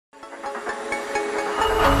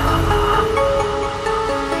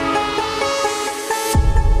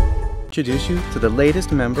Introduce you to the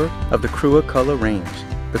latest member of the Crua Cullah range,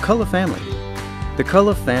 the Cullah family. The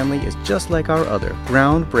Cullah family is just like our other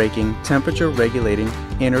groundbreaking, temperature-regulating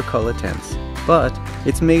inner Cullah tents, but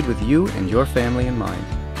it's made with you and your family in mind.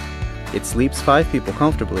 It sleeps 5 people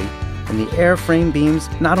comfortably, and the airframe beams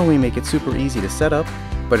not only make it super easy to set up,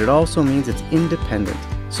 but it also means it's independent,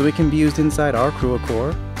 so it can be used inside our Crua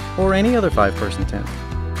Core or any other 5-person tent.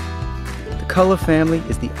 The Cullah family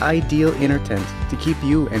is the ideal inner tent to keep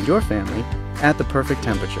you and your family at the perfect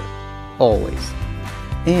temperature, always.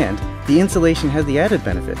 And the insulation has the added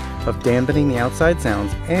benefit of dampening the outside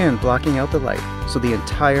sounds and blocking out the light, so the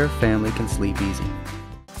entire family can sleep easy.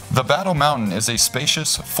 The Battle Mountain is a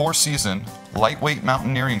spacious, 4-season, lightweight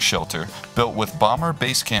mountaineering shelter built with bomber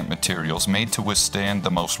base camp materials made to withstand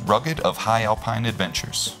the most rugged of high alpine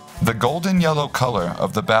adventures. The golden yellow color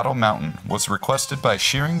of the Battle Mountain was requested by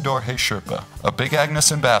Shiring Dorje Sherpa, a Big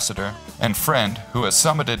Agnes ambassador and friend who has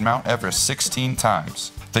summited Mount Everest 16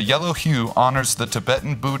 times. The yellow hue honors the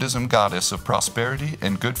Tibetan Buddhism goddess of prosperity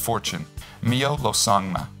and good fortune, Myo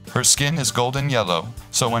Losangma. Her skin is golden yellow,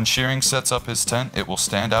 so when Shiring sets up his tent, it will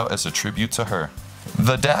stand out as a tribute to her.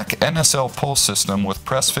 The DAC NSL pole system with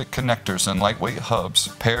press-fit connectors and lightweight hubs,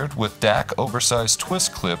 paired with DAC oversized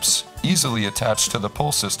twist clips, easily attached to the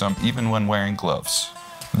pole system even when wearing gloves.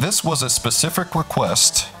 This was a specific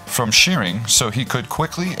request from Shiring so he could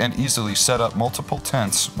quickly and easily set up multiple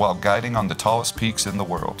tents while guiding on the tallest peaks in the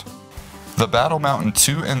world. The Battle Mountain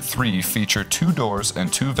 2 and 3 feature 2 doors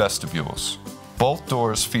and 2 vestibules. Both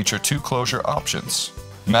doors feature 2 closure options,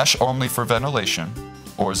 mesh only for ventilation,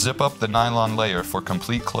 or zip up the nylon layer for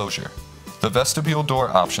complete closure. The vestibule door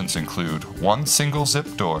options include 1 single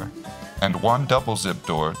zip door and 1 double zip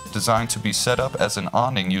door designed to be set up as an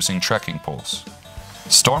awning using trekking poles.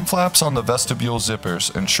 Storm flaps on the vestibule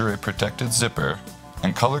zippers ensure a protected zipper,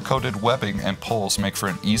 and color-coded webbing and poles make for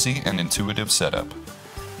an easy and intuitive setup.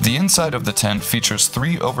 The inside of the tent features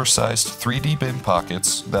 3 oversized 3D bin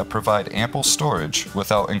pockets that provide ample storage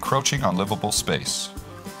without encroaching on livable space.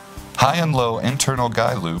 High and low internal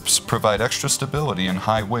guy loops provide extra stability in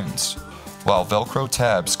high winds, while Velcro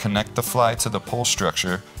tabs connect the fly to the pole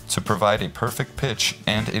structure to provide a perfect pitch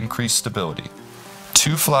and increased stability.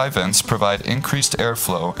 2 fly vents provide increased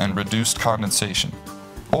airflow and reduced condensation,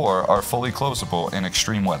 or are fully closable in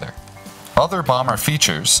extreme weather. Other bomber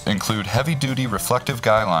features include heavy-duty reflective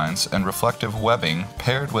guy lines and reflective webbing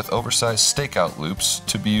paired with oversized stakeout loops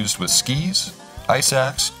to be used with skis, ice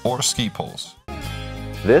axe, or ski poles.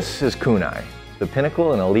 This is Kunai, the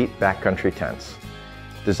pinnacle in elite backcountry tents.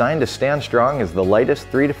 Designed to stand strong as the lightest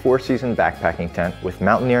 3 to 4 season backpacking tent with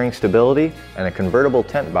mountaineering stability and a convertible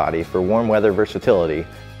tent body for warm weather versatility,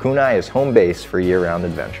 Kunai is home base for year-round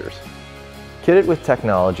adventures. Kitted with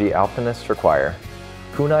technology alpinists require,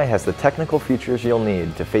 Kunai has the technical features you'll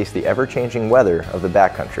need to face the ever-changing weather of the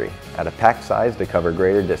backcountry at a packed size to cover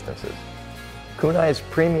greater distances. Kunai's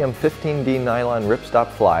premium 15D nylon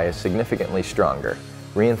ripstop fly is significantly stronger,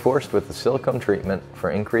 reinforced with the silicone treatment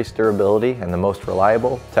for increased durability and the most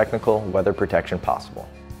reliable, technical weather protection possible.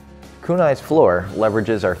 Kunai's floor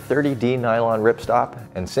leverages our 30D nylon ripstop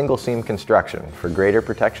and single seam construction for greater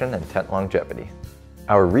protection and tent longevity.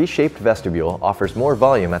 Our reshaped vestibule offers more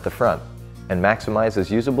volume at the front and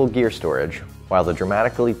maximizes usable gear storage, while the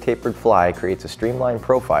dramatically tapered fly creates a streamlined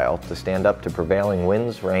profile to stand up to prevailing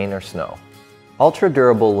winds, rain, or snow.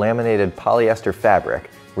 Ultra-durable laminated polyester fabric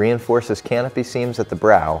reinforces canopy seams at the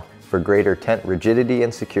brow for greater tent rigidity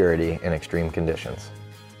and security in extreme conditions.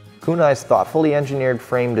 Kunai's thoughtfully engineered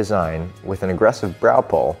frame design with an aggressive brow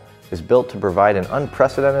pull is built to provide an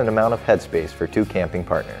unprecedented amount of headspace for 2 camping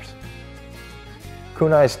partners.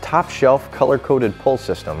 Kunai's top-shelf color-coded pull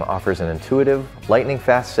system offers an intuitive,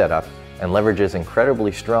 lightning-fast setup and leverages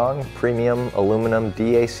incredibly strong, premium aluminum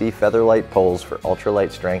DAC Featherlight poles for ultralight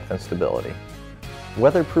strength and stability.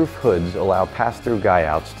 Weatherproof hoods allow pass-through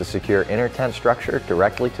guy-outs to secure inner tent structure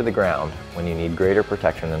directly to the ground when you need greater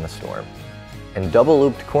protection in a storm. And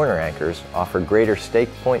double-looped corner anchors offer greater stake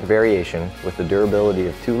point variation with the durability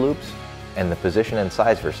of 2 loops and the position and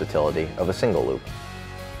size versatility of a single loop.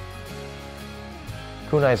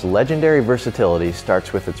 Kunai's legendary versatility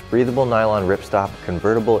starts with its breathable nylon ripstop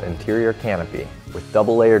convertible interior canopy with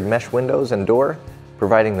double-layered mesh windows and door,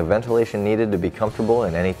 providing the ventilation needed to be comfortable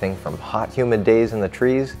in anything from hot, humid days in the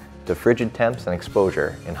trees to frigid temps and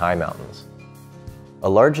exposure in high mountains. A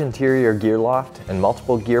large interior gear loft and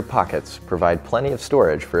multiple gear pockets provide plenty of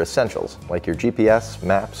storage for essentials like your GPS,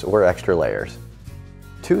 maps, or extra layers.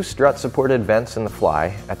 2 strut-supported vents in the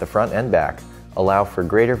fly at the front and back allow for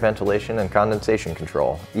greater ventilation and condensation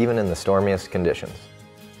control, even in the stormiest conditions.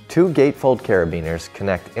 2 gatefold carabiners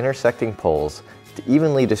connect intersecting poles to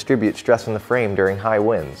evenly distribute stress in the frame during high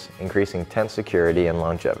winds, increasing tent security and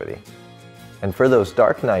longevity. And for those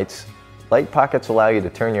dark nights, light pockets allow you to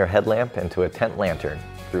turn your headlamp into a tent lantern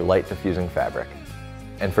through light diffusing fabric.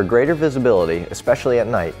 And for greater visibility, especially at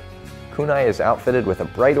night, Kunai is outfitted with a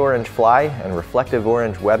bright orange fly and reflective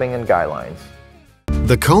orange webbing and guy lines.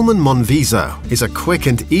 The Coleman Monviso is a quick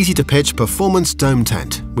and easy-to-pitch performance dome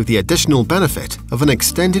tent with the additional benefit of an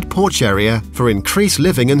extended porch area for increased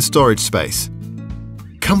living and storage space.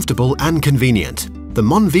 Comfortable and convenient, the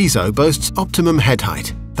Monviso boasts optimum head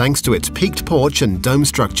height thanks to its peaked porch and dome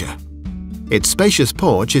structure. Its spacious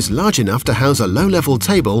porch is large enough to house a low-level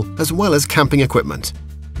table as well as camping equipment.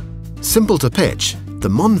 Simple to pitch, the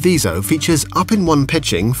Monviso features up-in-one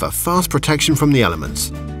pitching for fast protection from the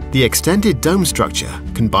elements. The extended dome structure,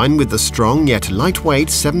 combined with the strong yet lightweight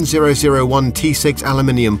 7001 T6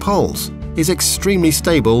 aluminium poles, is extremely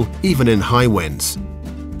stable even in high winds.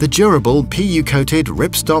 The durable PU-coated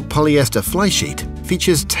ripstop polyester flysheet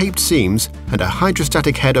features taped seams and a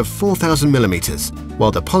hydrostatic head of 4000 mm,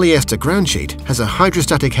 while the polyester ground sheet has a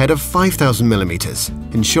hydrostatic head of 5000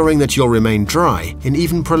 mm, ensuring that you'll remain dry in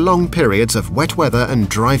even prolonged periods of wet weather and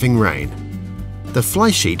driving rain. The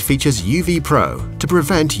flysheet features UV Pro to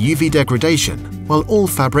prevent UV degradation, while all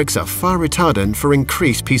fabrics are fire retardant for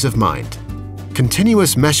increased peace of mind.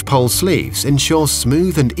 Continuous mesh pole sleeves ensure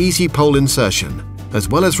smooth and easy pole insertion, as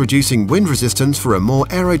well as reducing wind resistance for a more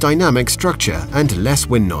aerodynamic structure and less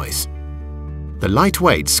wind noise. The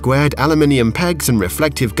lightweight squared aluminium pegs and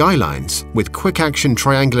reflective guy lines with quick-action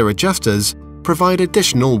triangular adjusters provide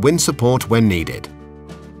additional wind support when needed.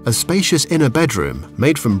 A spacious inner bedroom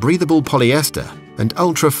made from breathable polyester and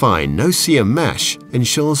ultra-fine no-seam mesh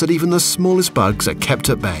ensures that even the smallest bugs are kept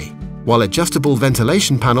at bay, while adjustable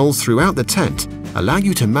ventilation panels throughout the tent allow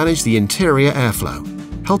you to manage the interior airflow,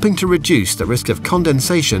 helping to reduce the risk of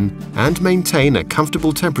condensation and maintain a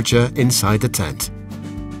comfortable temperature inside the tent.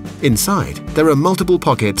 Inside, there are multiple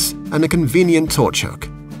pockets and a convenient torch hook.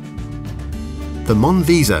 The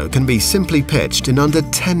Monviso can be simply pitched in under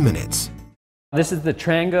 10 minutes. This is the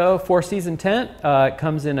Trango 4-season tent. It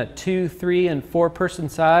comes in a 2, 3, and 4-person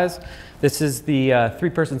size. This is the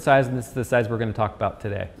 3-person size, and this is the size we're going to talk about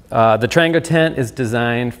today. The Trango tent is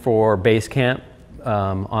designed for base camp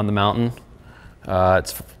on the mountain.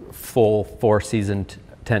 It's full 4-season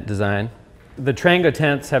tent design. The Trango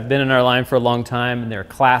tents have been in our line for a long time, and they're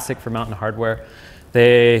classic for mountain hardware.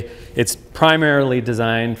 It's primarily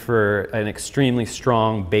designed for an extremely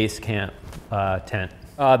strong base camp tent.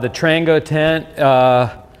 The Trango tent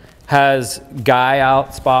has guy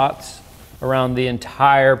out spots around the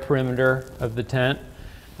entire perimeter of the tent.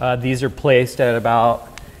 These are placed at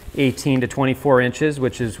about 18 to 24 inches,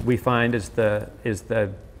 which we find is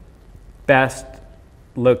the best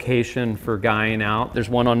location for guying out. There's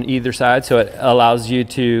one on either side, so it allows you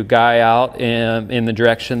to guy out in the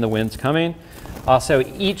direction the wind's coming. Also,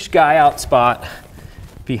 each guy out spot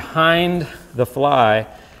behind the fly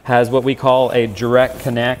has what we call a direct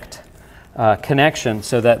connection,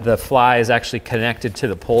 so that the fly is actually connected to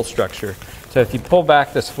the pole structure. So if you pull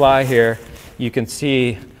back this fly here, you can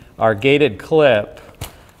see our gated clip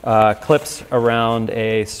clips around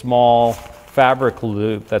a small fabric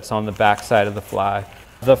loop that's on the back side of the fly.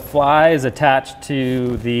 The fly is attached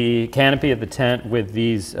to the canopy of the tent with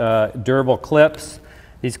these durable clips.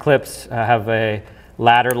 These clips have a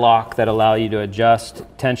ladder lock that allow you to adjust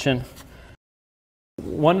tension.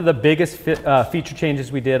 One of the biggest feature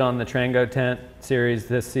changes we did on the Trango tent series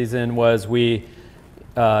this season was we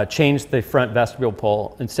changed the front vestibule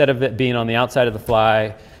pole. Instead of it being on the outside of the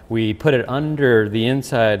fly, we put it under the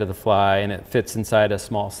inside of the fly, and it fits inside a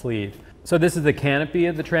small sleeve. So this is the canopy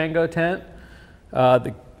of the Trango tent.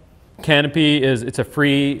 The canopy it's a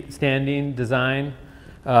freestanding design.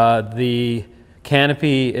 The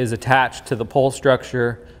canopy is attached to the pole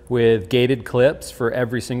structure with gated clips for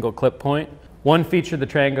every single clip point. One feature the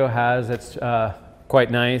Trango has that's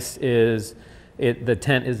quite nice is the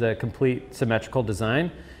tent is a complete symmetrical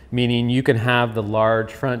design, meaning you can have the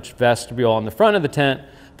large front vestibule on the front of the tent,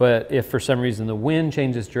 but if for some reason the wind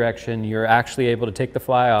changes direction, you're actually able to take the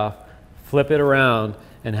fly off, flip it around,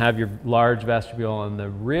 and have your large vestibule on the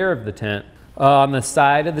rear of the tent. On the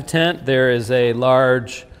side of the tent, there is a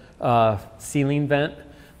large ceiling vent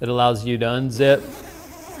that allows you to unzip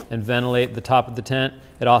and ventilate the top of the tent.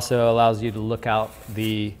 It also allows you to look out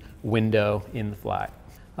the window in the fly.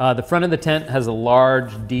 The front of the tent has a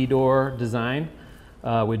large D-door design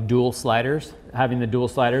with dual sliders. Having the dual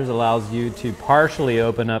sliders allows you to partially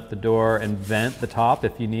open up the door and vent the top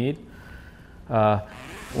if you need.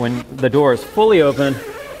 When the door is fully open,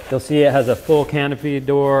 you'll see it has a full canopy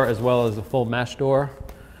door as well as a full mesh door.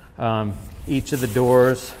 Each of the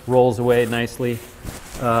doors rolls away nicely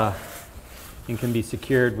and can be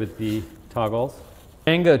secured with the toggles.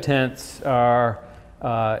 Mango tents are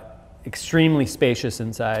extremely spacious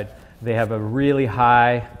inside. They have a really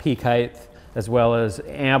high peak height as well as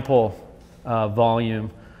ample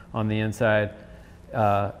volume on the inside.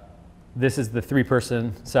 This is the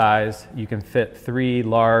 3-person size. You can fit 3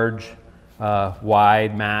 large,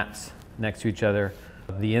 wide mats next to each other.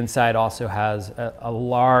 The inside also has a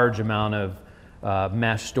large amount of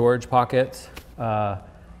mesh storage pockets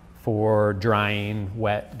for drying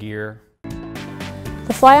wet gear.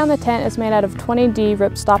 The fly on the tent is made out of 20D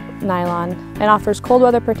ripstop nylon and offers cold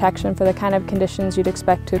weather protection for the kind of conditions you'd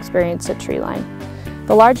expect to experience at Treeline.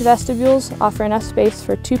 The large vestibules offer enough space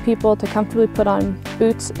for 2 people to comfortably put on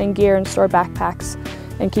boots and gear and store backpacks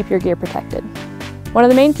and keep your gear protected. One of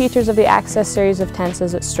the main features of the Access series of tents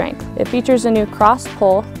is its strength. It features a new cross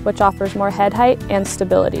pole, which offers more head height and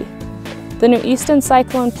stability. The new Easton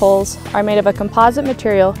Cyclone poles are made of a composite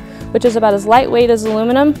material, which is about as lightweight as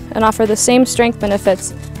aluminum and offer the same strength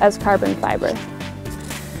benefits as carbon fiber.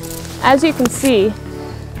 As you can see,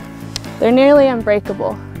 they're nearly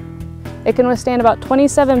unbreakable. It can withstand about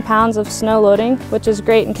 27 pounds of snow loading, which is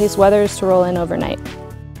great in case weather is to roll in overnight.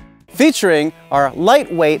 Featuring our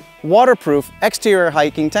lightweight, waterproof exterior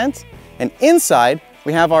hiking tent, and inside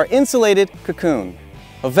we have our insulated cocoon,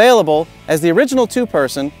 available as the original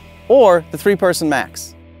 2-person or the 3-person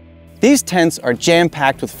max. These tents are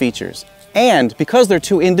jam-packed with features, and because they're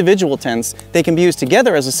 2 individual tents, they can be used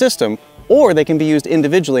together as a system, or they can be used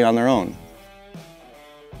individually on their own.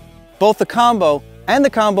 Both the Combo and the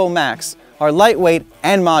Combo Max are lightweight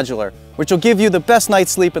and modular, which will give you the best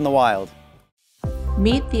night's sleep in the wild.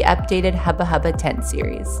 Meet the updated Hubba Hubba tent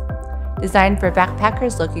series, designed for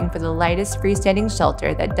backpackers looking for the lightest freestanding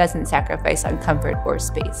shelter that doesn't sacrifice on comfort or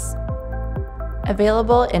space.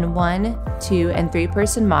 Available in 1, 2, and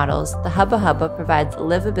 3-person models, the Hubba Hubba provides the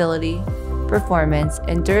livability, performance,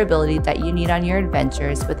 and durability that you need on your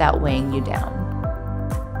adventures without weighing you down.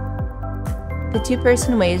 The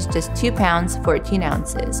 2-person weighs just 2 pounds 14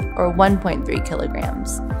 ounces, or 1.3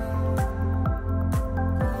 kilograms.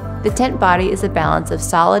 The tent body is a balance of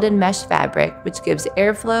solid and mesh fabric, which gives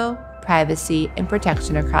airflow, privacy, and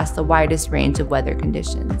protection across the widest range of weather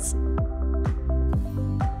conditions.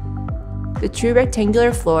 The true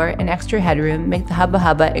rectangular floor and extra headroom make the Hubba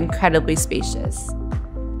Hubba incredibly spacious.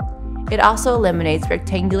 It also eliminates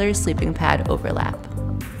rectangular sleeping pad overlap.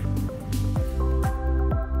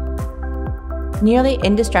 Nearly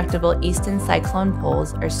indestructible Easton Cyclone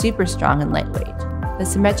poles are super strong and lightweight. The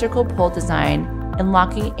symmetrical pole design and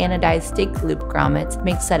locking anodized stake loop grommets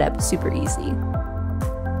make setup super easy.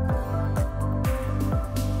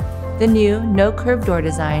 The new no-curve door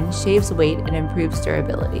design shaves weight and improves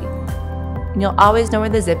durability. And you'll always know where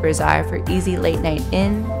the zippers are for easy late night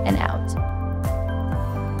in and out.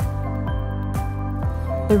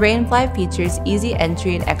 The Rainfly features easy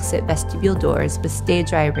entry and exit vestibule doors with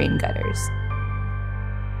stay-dry rain gutters.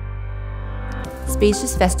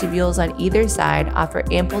 Spacious vestibules on either side offer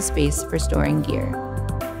ample space for storing gear.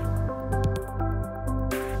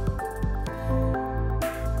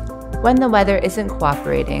 When the weather isn't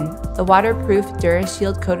cooperating, the waterproof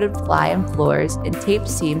DuraShield coated fly and floors and taped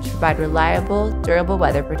seams provide reliable, durable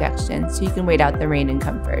weather protection so you can wait out the rain in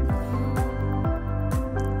comfort.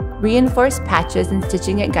 Reinforced patches and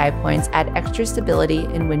stitching at guide points add extra stability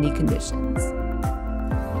in windy conditions.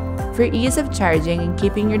 For ease of charging and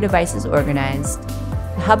keeping your devices organized,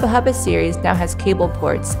 the Hubba Hubba series now has cable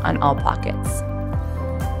ports on all pockets.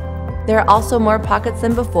 There are also more pockets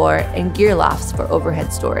than before and gear lofts for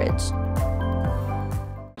overhead storage.